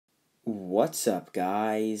What's up,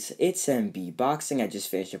 guys? It's MB Boxing. I just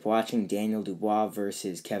finished up watching Daniel Dubois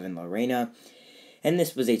versus Kevin Lerena, and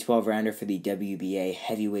this was a 12-rounder for the WBA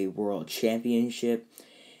Heavyweight World Championship.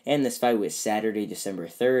 And this fight was Saturday, December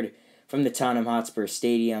 3rd, from the Tottenham Hotspur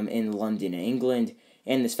Stadium in London, England.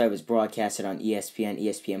 And this fight was broadcasted on ESPN,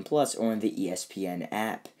 ESPN Plus, or on the ESPN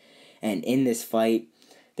app. And in this fight,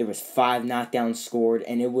 there was 5 knockdowns scored,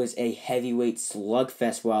 and it was a heavyweight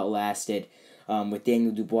slugfest while it lasted. With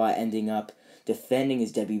Daniel Dubois ending up defending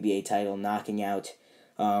his WBA title, knocking out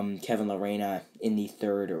Kevin Lerena in the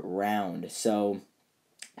 3rd round. So,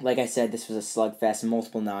 like I said, this was a slugfest,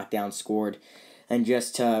 multiple knockdowns scored. And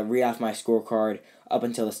just to read off my scorecard up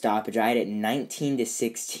until the stoppage, I had it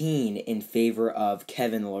 19-16 in favor of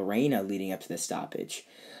Kevin Lerena leading up to the stoppage.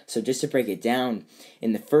 So just to break it down,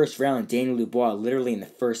 in the first round, Daniel Dubois literally in the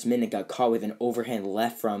first minute got caught with an overhand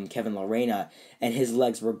left from Kevin Lerena, and his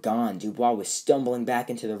legs were gone. Dubois was stumbling back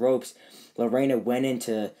into the ropes. Lerena went in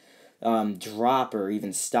to drop or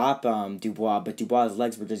even stop Dubois, but Dubois'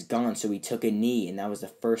 legs were just gone, so he took a knee, and that was the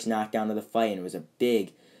first knockdown of the fight, and it was a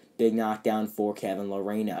big knockdown for Kevin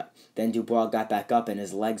Lerena. Then Dubois got back up and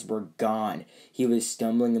his legs were gone. He was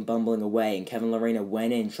stumbling and bumbling away, and Kevin Lerena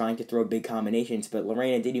went in trying to throw big combinations, but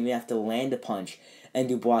Lerena didn't even have to land a punch, and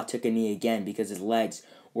Dubois took a knee again because his legs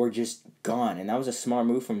were just gone. And that was a smart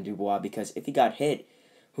move from Dubois, because if he got hit,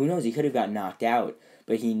 who knows, he could have got knocked out,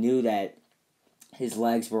 but he knew that his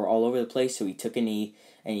legs were all over the place, so he took a knee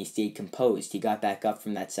and he stayed composed. He got back up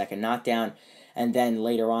from that second knockdown. And then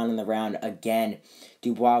later on in the round, again,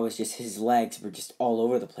 Dubois was just, his legs were just all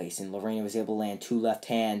over the place, and Lerena was able to land 2 left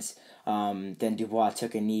hands. Then Dubois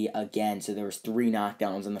took a knee again, so there was 3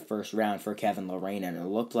 knockdowns in the first round for Kevin Lerena, and it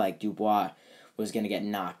looked like Dubois was going to get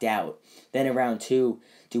knocked out. Then in round 2,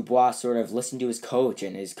 Dubois sort of listened to his coach,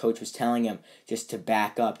 and his coach was telling him just to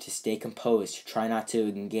back up, to stay composed, to try not to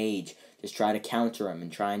engage, just try to counter him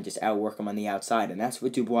and try and just outwork him on the outside. And that's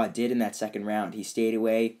what Dubois did in that second round. He stayed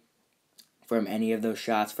away from any of those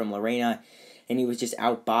shots from Lerena, and he was just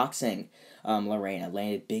outboxing Lerena,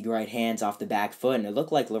 landed big right hands off the back foot, and it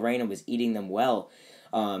looked like Lerena was eating them well,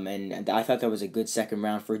 and I thought that was a good second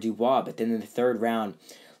round for Dubois. But then in the third round,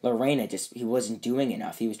 Lerena he wasn't doing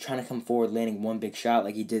enough. He was trying to come forward, landing one big shot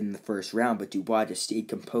like he did in the first round, but Dubois just stayed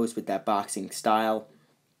composed with that boxing style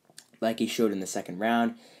like he showed in the second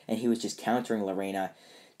round, and he was just countering Lerena.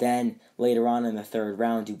 Then, later on in the third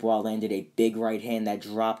round, Dubois landed a big right hand that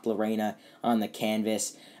dropped Lerena on the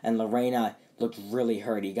canvas, and Lerena looked really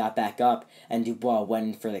hurt. He got back up, and Dubois went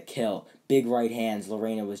in for the kill. Big right hands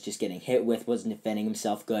Lerena was just getting hit with, wasn't defending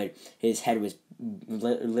himself good. His head was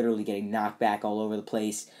literally getting knocked back all over the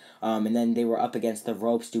place. And then they were up against the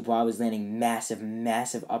ropes. Dubois was landing massive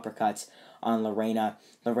uppercuts on Lerena.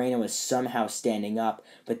 Lerena was somehow standing up,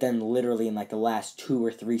 but then literally in like the last 2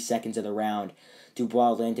 or 3 seconds of the round, Dubois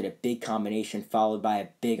landed a big combination followed by a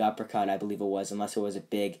big uppercut, I believe it was, unless it was a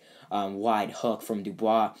big wide hook from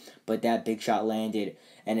Dubois. But that big shot landed,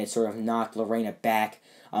 and it sort of knocked Lerena back,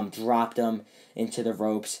 dropped him into the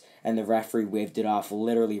ropes, and the referee waved it off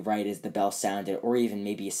literally right as the bell sounded, or even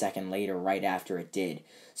maybe a second later, right after it did.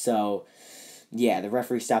 So, yeah, the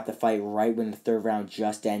referee stopped the fight right when the third round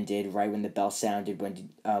just ended, right when the bell sounded, when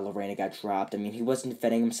Lerena got dropped. I mean, he wasn't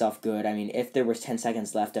defending himself good. I mean, if there was 10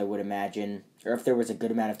 seconds left, I would imagine, or if there was a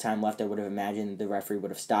good amount of time left, I would have imagined the referee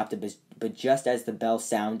would have stopped it. But just as the bell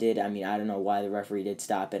sounded, I mean, I don't know why the referee did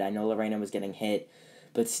stop it. I know Lerena was getting hit,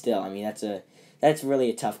 but still, I mean, that's really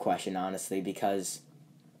a tough question, honestly, because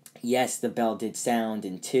yes, the bell did sound,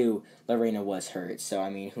 and 2, Lerena was hurt. So, I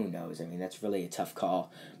mean, who knows? I mean, that's really a tough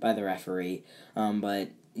call by the referee. But,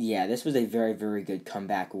 yeah, this was a very, very good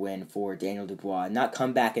comeback win for Daniel Dubois. Not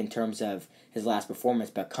comeback in terms of his last performance,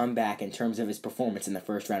 but comeback in terms of his performance in the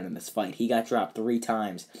first round in this fight. He got dropped 3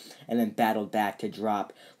 times and then battled back to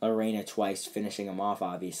drop Lerena twice, finishing him off,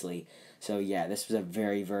 obviously. So, yeah, this was a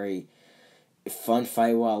very, very fun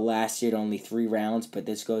fight while it lasted, only 3 rounds, but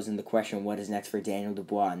this goes into the question, what is next for Daniel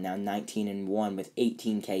Dubois? Now 19-1 with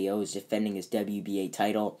 18 KOs, defending his WBA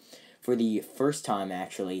title for the first time,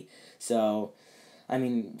 actually. So, I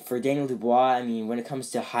mean, for Daniel Dubois, I mean, when it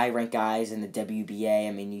comes to high-ranked guys in the WBA,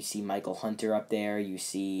 I mean, you see Michael Hunter up there, you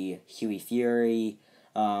see Hughie Fury,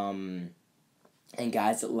 and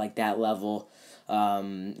guys like that level.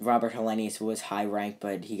 Robert Helenius was high-ranked,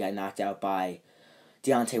 but he got knocked out by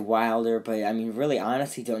Deontay Wilder, but I mean, really,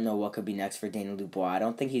 honestly, don't know what could be next for Daniel Dubois. I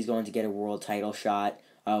don't think he's going to get a world title shot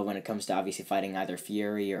when it comes to obviously fighting either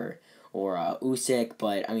Fury or Usyk,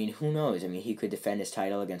 but I mean, who knows? I mean, he could defend his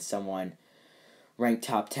title against someone ranked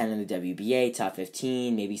top 10 in the WBA, top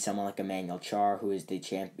 15, maybe someone like Emmanuel Char, who is the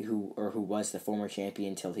who was the former champion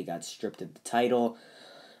until he got stripped of the title.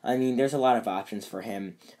 I mean, there's a lot of options for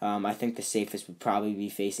him. I think the safest would probably be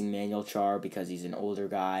facing Manuel Char because he's an older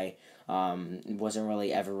guy. Wasn't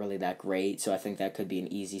really ever really that great, so I think that could be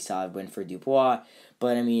an easy, solid win for Dubois.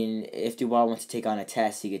 But I mean, if Dubois wants to take on a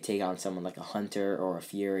test, he could take on someone like a Hunter or a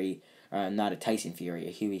Fury, not a Tyson Fury,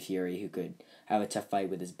 a Huey Fury, who could have a tough fight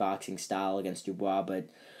with his boxing style against Dubois. But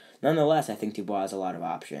nonetheless, I think Dubois has a lot of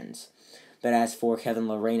options. But as for Kevin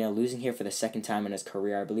Lerena, losing here for the second time in his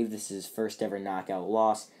career, I believe this is his first ever knockout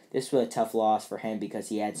loss. This was a tough loss for him because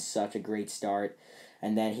he had such a great start,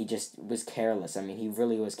 and then he just was careless. I mean, he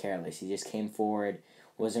really was careless. He just came forward,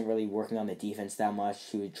 wasn't really working on the defense that much.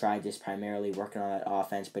 He would try just primarily working on that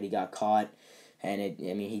offense, but he got caught, and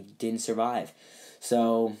he didn't survive.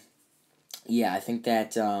 So, yeah, I think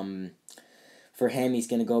that for him, he's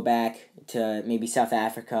going to go back to maybe South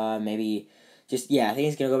Africa, I think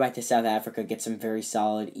he's going to go back to South Africa, get some very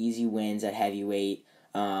solid, easy wins at heavyweight.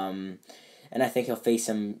 And I think he'll face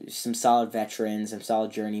some solid veterans, some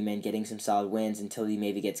solid journeymen, getting some solid wins until he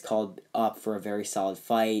maybe gets called up for a very solid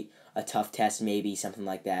fight, a tough test maybe, something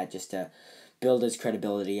like that, just to build his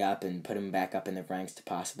credibility up and put him back up in the ranks to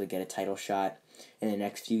possibly get a title shot in the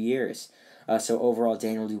next few years. So overall,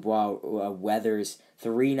 Daniel Dubois weathers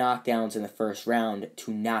 3 knockdowns in the first round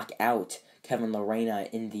to knock out Kevin Lerena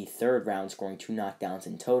in the third round, scoring 2 knockdowns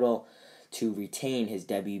in total to retain his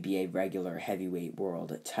WBA regular heavyweight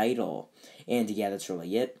world title. And yeah, that's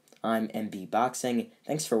really it. I'm MB Boxing.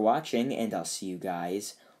 Thanks for watching, and I'll see you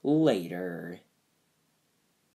guys later.